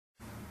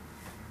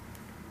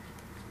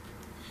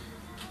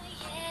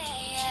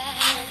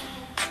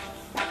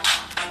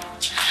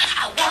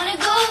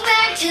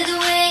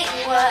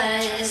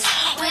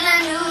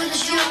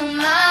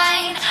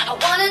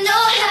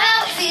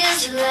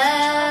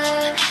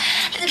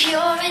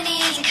pure and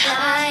easy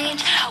kind.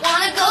 I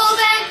wanna go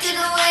back to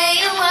the way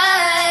it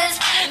was.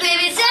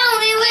 Baby, tell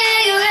me where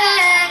you're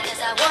at,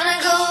 'cause I wanna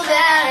go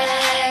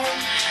back.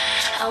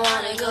 I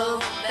wanna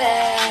go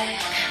back.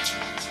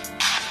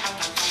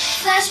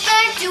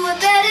 Flashback to a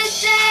better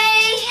day.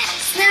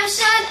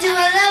 Snapshot to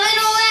a loving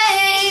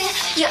away.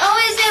 You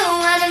always knew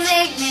how to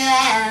make me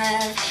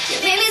laugh. You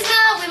made me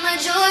smile when my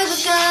joy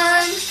was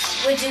gone.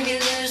 When did you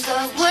lose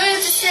those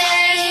words to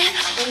say?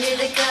 When did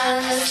the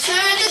colors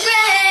turn to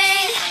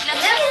gray? Now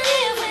let me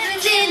live when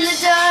it's in the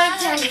dark.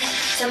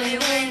 Tell me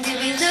when did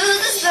we lose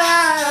the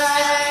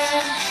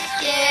spark?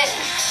 Yeah,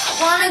 I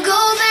wanna go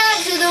back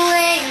to the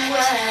way it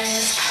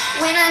was,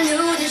 when I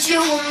knew that you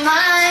were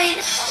mine.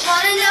 I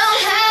wanna know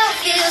how it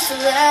feels to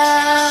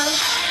love,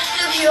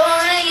 the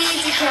pure and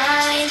easy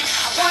kind.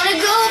 I wanna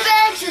go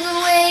back to the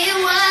way it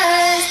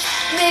was.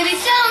 Baby,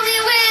 tell me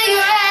where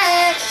you're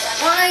at.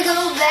 I wanna go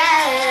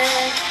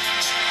back.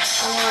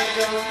 I wanna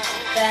go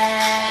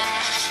back.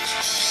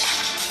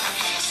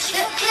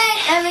 The play,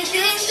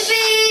 everything to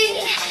be,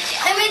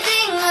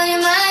 everything on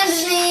your mind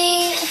is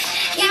me.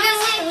 Even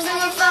when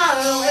we're far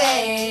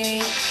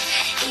away,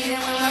 even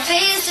when we're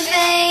face to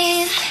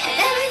face, and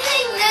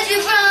everything that you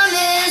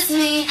promised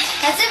me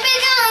has to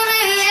become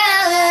a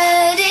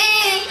reality.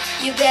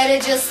 You better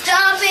just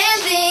stop and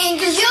think,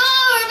 'cause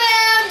you're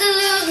about to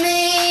lose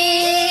me.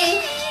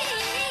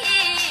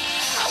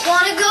 I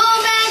wanna go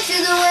back to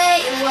the way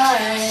it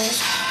was,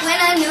 when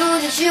I knew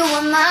that you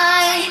were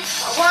mine.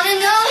 I wanna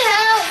know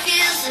how it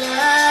feels to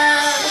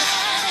love,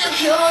 the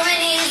pure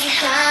and easy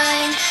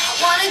kind. I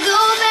wanna go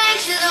back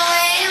to the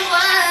way it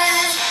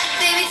was.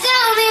 Baby,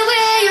 tell me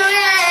where you're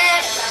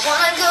at. I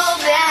wanna go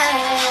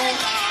back.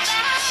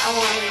 I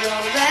wanna go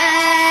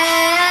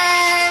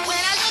back.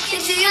 When I look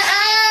into your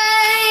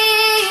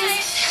eyes,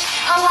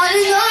 I wanna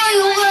know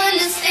you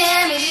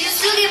understand me. You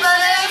still give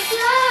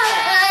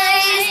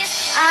butterflies.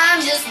 I'm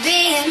just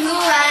being who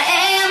I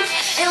am.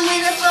 And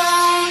when the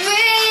phone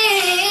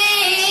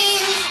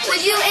rings,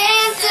 would you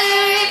answer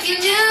if you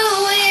knew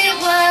it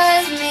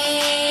was me?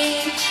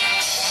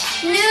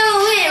 Knew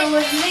it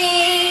was me.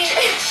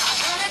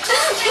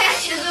 Back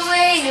to the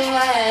way it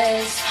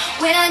was,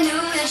 when I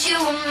knew that you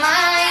were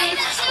mine.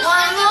 I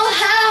wanna know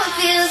how it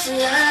feels to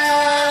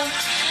love,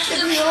 the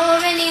pure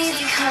and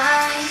easy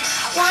kind.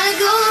 I wanna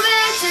go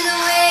back to the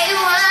way it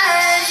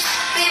was.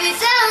 Baby,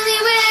 tell me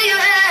where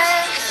you're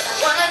at. I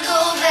wanna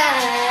go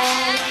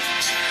back.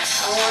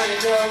 I wanna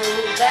go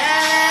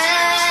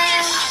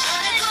back.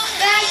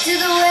 Back to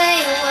the way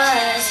it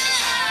was,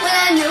 when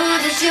I knew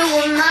that you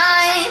were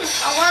mine.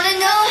 I wanna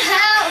know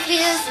how it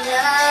feels to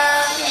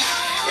love,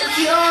 the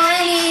pure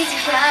and easy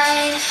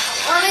kind.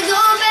 I wanna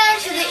go back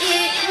to the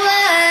it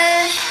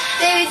was.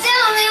 Baby,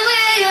 tell me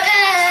where you're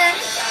at.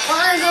 I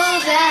wanna go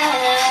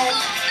back.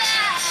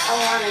 I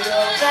wanna go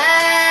back.